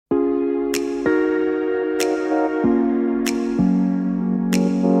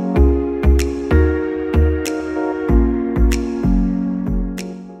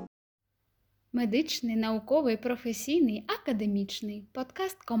Медичний, науковий, професійний, академічний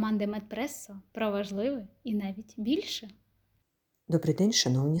подкаст команди Медпресо про важливе і навіть більше. Добрий день,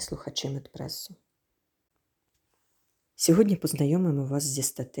 шановні слухачі Медпресу. Сьогодні познайомимо вас зі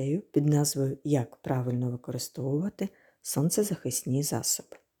статтею під назвою «Як правильно використовувати сонцезахисні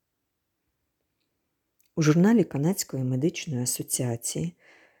засоби». У журналі Канадської медичної асоціації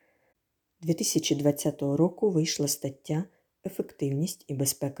 2020 року вийшла стаття «Ефективність і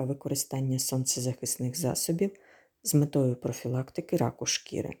безпека використання сонцезахисних засобів з метою профілактики раку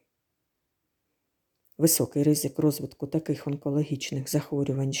шкіри». Високий ризик розвитку таких онкологічних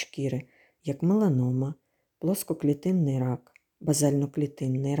захворювань шкіри, як меланома, плоскоклітинний рак,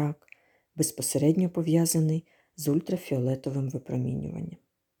 базальноклітинний рак, безпосередньо пов'язаний з ультрафіолетовим випромінюванням.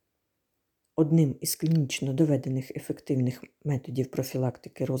 Одним із клінічно доведених ефективних методів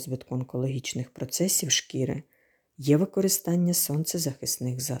профілактики розвитку онкологічних процесів шкіри є використання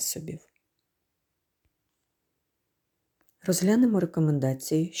сонцезахисних засобів. Розглянемо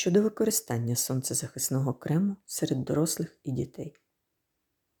рекомендації щодо використання сонцезахисного крему серед дорослих і дітей.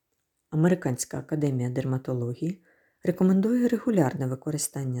 Американська академія дерматології рекомендує регулярне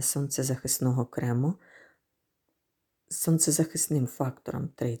використання сонцезахисного крему з сонцезахисним фактором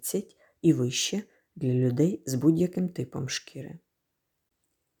 30 і вище для людей з будь-яким типом шкіри.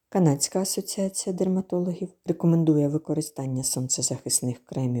 Канадська асоціація дерматологів рекомендує використання сонцезахисних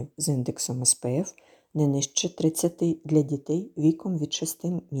кремів з індексом SPF не нижче 30 для дітей віком від 6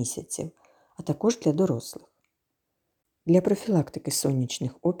 місяців, а також для дорослих. Для профілактики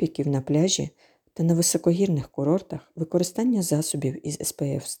сонячних опіків на пляжі та на високогірних курортах використання засобів із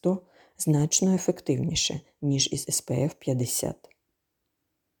SPF 100 значно ефективніше, ніж із SPF 50.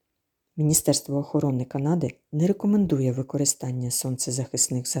 Міністерство охорони Канади не рекомендує використання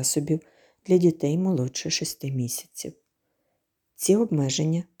сонцезахисних засобів для дітей молодше 6 місяців. Ці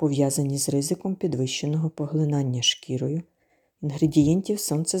обмеження пов'язані з ризиком підвищеного поглинання шкірою інгредієнтів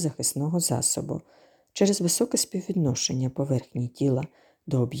сонцезахисного засобу через високе співвідношення поверхні тіла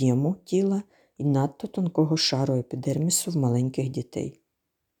до об'єму тіла і надто тонкого шару епідермісу в маленьких дітей.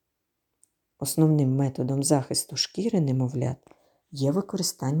 Основним методом захисту шкіри немовлят є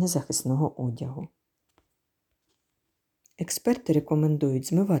використання захисного одягу. Експерти рекомендують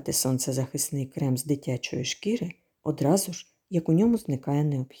змивати сонцезахисний крем з дитячої шкіри одразу ж, як у ньому зникає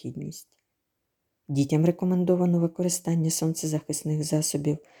необхідність. Дітям рекомендовано використання сонцезахисних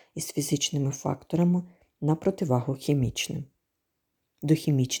засобів із фізичними факторами на противагу хімічним. До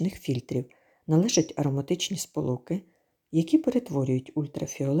хімічних фільтрів належать ароматичні сполуки, які перетворюють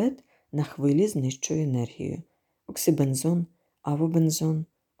ультрафіолет на хвилі з нижчою енергією – оксибензон, авобензон,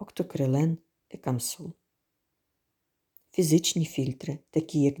 октокрилен, екамсол. Фізичні фільтри,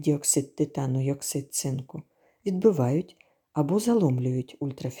 такі як діоксид титану і оксид цинку, відбивають або заломлюють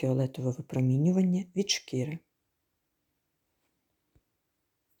ультрафіолетове випромінювання від шкіри.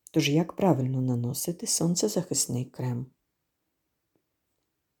 Тож як правильно наносити сонцезахисний крем?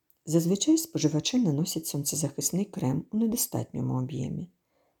 Зазвичай споживачі наносять сонцезахисний крем у недостатньому об'ємі,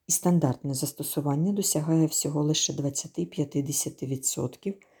 і стандартне застосування досягає всього лише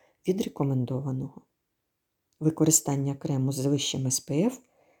 20-50% від рекомендованого. Використання крему з вищим SPF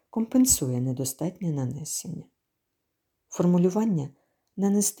компенсує недостатнє нанесення. Формулювання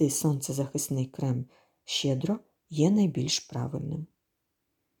 «нанести сонцезахисний крем щедро» є найбільш правильним.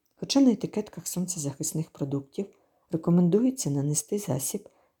 Хоча на етикетках сонцезахисних продуктів рекомендується нанести засіб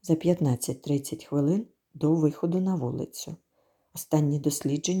за 15-30 хвилин до виходу на вулицю. Останні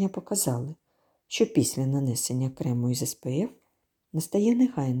дослідження показали, що після нанесення крему із SPF настає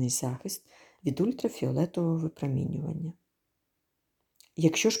негайний захист від ультрафіолетового випромінювання.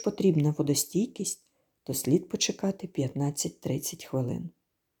 Якщо ж потрібна водостійкість, то слід почекати 15-30 хвилин.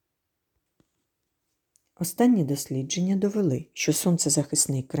 Останні дослідження довели, що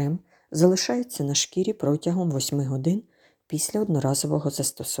сонцезахисний крем залишається на шкірі протягом 8 годин після одноразового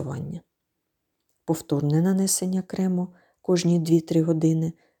застосування. Повторне нанесення крему кожні 2-3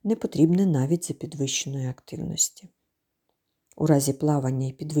 години не потрібне навіть за підвищеної активності. У разі плавання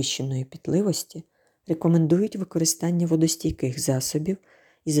і підвищеної пітливості рекомендують використання водостійких засобів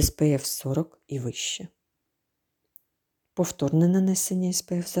із SPF 40 і вище. Повторне нанесення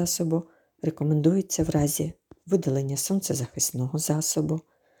SPF засобу рекомендується в разі видалення сонцезахисного засобу,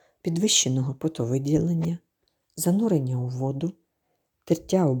 підвищеного потовиділення, занурення у воду,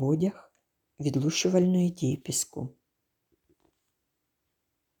 тертя об одяг, відлущувальної дії піску.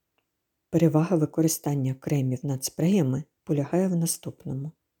 Перевага використання кремів над спреями полягає в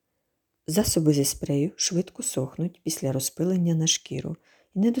наступному. Засоби зі спрею швидко сохнуть після розпилення на шкіру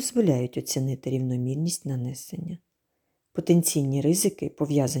і не дозволяють оцінити рівномірність нанесення. Потенційні ризики,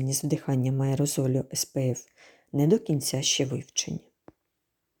 пов'язані з вдиханням аерозолю SPF, не до кінця ще вивчені.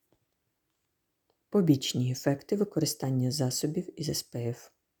 Побічні ефекти використання засобів із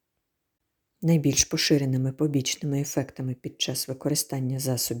SPF. Найбільш поширеними побічними ефектами під час використання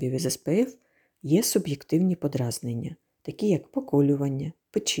засобів із SPF є суб'єктивні подразнення, такі як поколювання,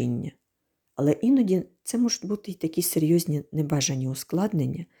 печіння. Але іноді це можуть бути й такі серйозні небажані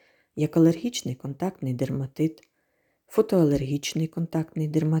ускладнення, як алергічний контактний дерматит, фотоалергічний контактний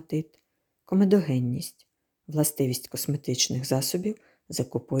дерматит, комедогенність, властивість косметичних засобів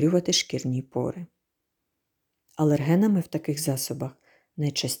закупорювати шкірні пори. Алергенами в таких засобах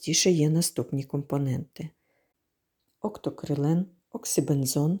найчастіше є наступні компоненти: октокрилен,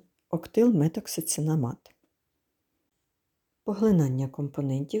 оксибензон, октилметоксицинамат. Поглинання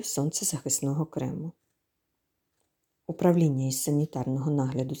компонентів сонцезахисного крему. Управління із санітарного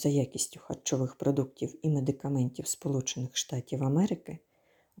нагляду за якістю харчових продуктів і медикаментів Сполучених Штатів Америки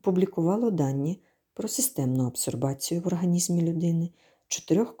опублікувало дані про системну абсорбацію в організмі людини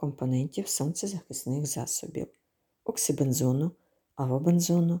 4 компонентів сонцезахисних засобів – оксибензону,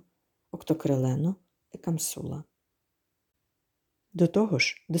 авобензону, октокрилену і камсула. До того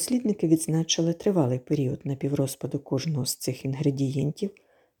ж, дослідники відзначили тривалий період напіврозпаду кожного з цих інгредієнтів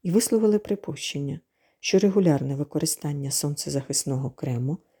і висловили припущення, що регулярне використання сонцезахисного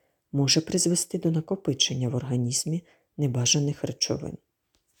крему може призвести до накопичення в організмі небажаних речовин.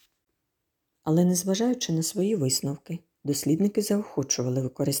 Але незважаючи на свої висновки, дослідники заохочували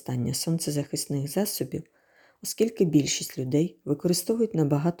використання сонцезахисних засобів, оскільки більшість людей використовують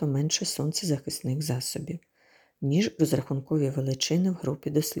набагато менше сонцезахисних засобів, ніж розрахункові величини в групі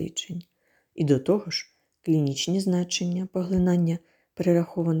досліджень. І до того ж, клінічні значення поглинання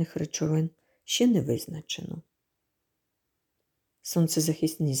перерахованих речовин ще не визначено.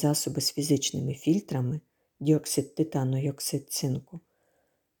 Сонцезахисні засоби з фізичними фільтрами, діоксид титану і оксид цинку,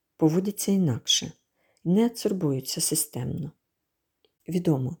 поводяться інакше і не адсорбуються системно.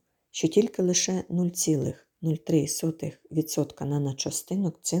 Відомо, що тільки лише 0,03%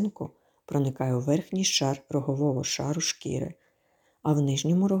 наночастинок цинку проникає у верхній шар рогового шару шкіри, а в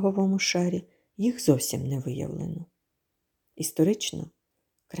нижньому роговому шарі їх зовсім не виявлено. Історично,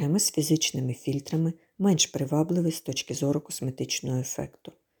 креми з фізичними фільтрами менш привабливі з точки зору косметичного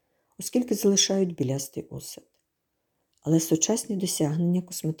ефекту, оскільки залишають білястий осад. Але сучасні досягнення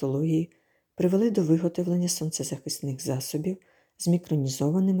косметології привели до виготовлення сонцезахисних засобів з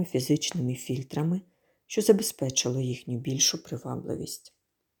мікронізованими фізичними фільтрами, що забезпечило їхню більшу привабливість.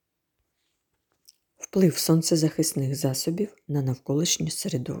 Вплив сонцезахисних засобів на навколишнє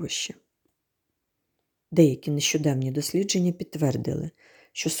середовище. Деякі нещодавні дослідження підтвердили,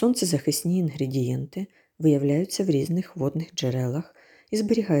 що сонцезахисні інгредієнти виявляються в різних водних джерелах і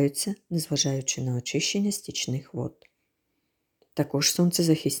зберігаються, незважаючи на очищення стічних вод. Також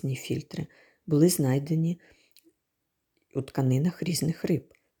сонцезахисні фільтри були знайдені у тканинах різних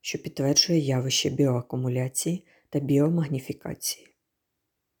риб, що підтверджує явище біоакумуляції та біомагніфікації.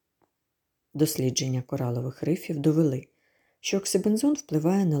 Дослідження коралових рифів довели, що оксибензон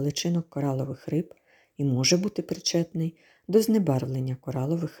впливає на личинок коралових риб і може бути причетний до знебарвлення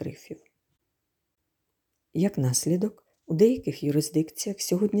коралових рифів. Як наслідок, у деяких юрисдикціях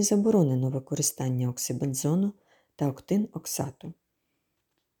сьогодні заборонено використання оксибензону та октин-оксату.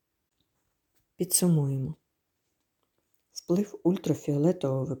 Підсумуємо. Вплив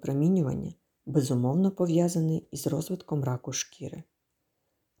ультрафіолетового випромінювання безумовно пов'язаний із розвитком раку шкіри.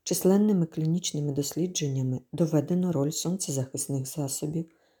 Численними клінічними дослідженнями доведено роль сонцезахисних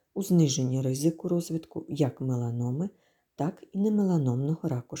засобів у зниженні ризику розвитку як меланоми, так і немеланомного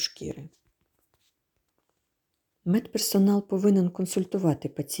раку шкіри. Медперсонал повинен консультувати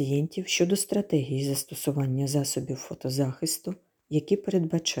пацієнтів щодо стратегії застосування засобів фотозахисту, які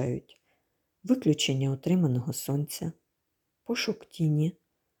передбачають виключення отриманого сонця, пошук тіні,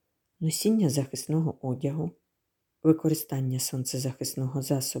 носіння захисного одягу, використання сонцезахисного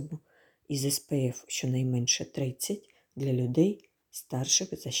засобу із SPF щонайменше 30 для людей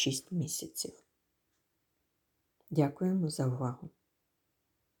старших за 6 місяців. Дякуємо за увагу.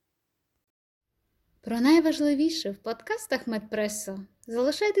 Про найважливіше в подкастах Медпресо.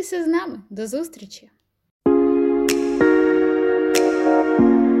 Залишайтеся з нами. До зустрічі!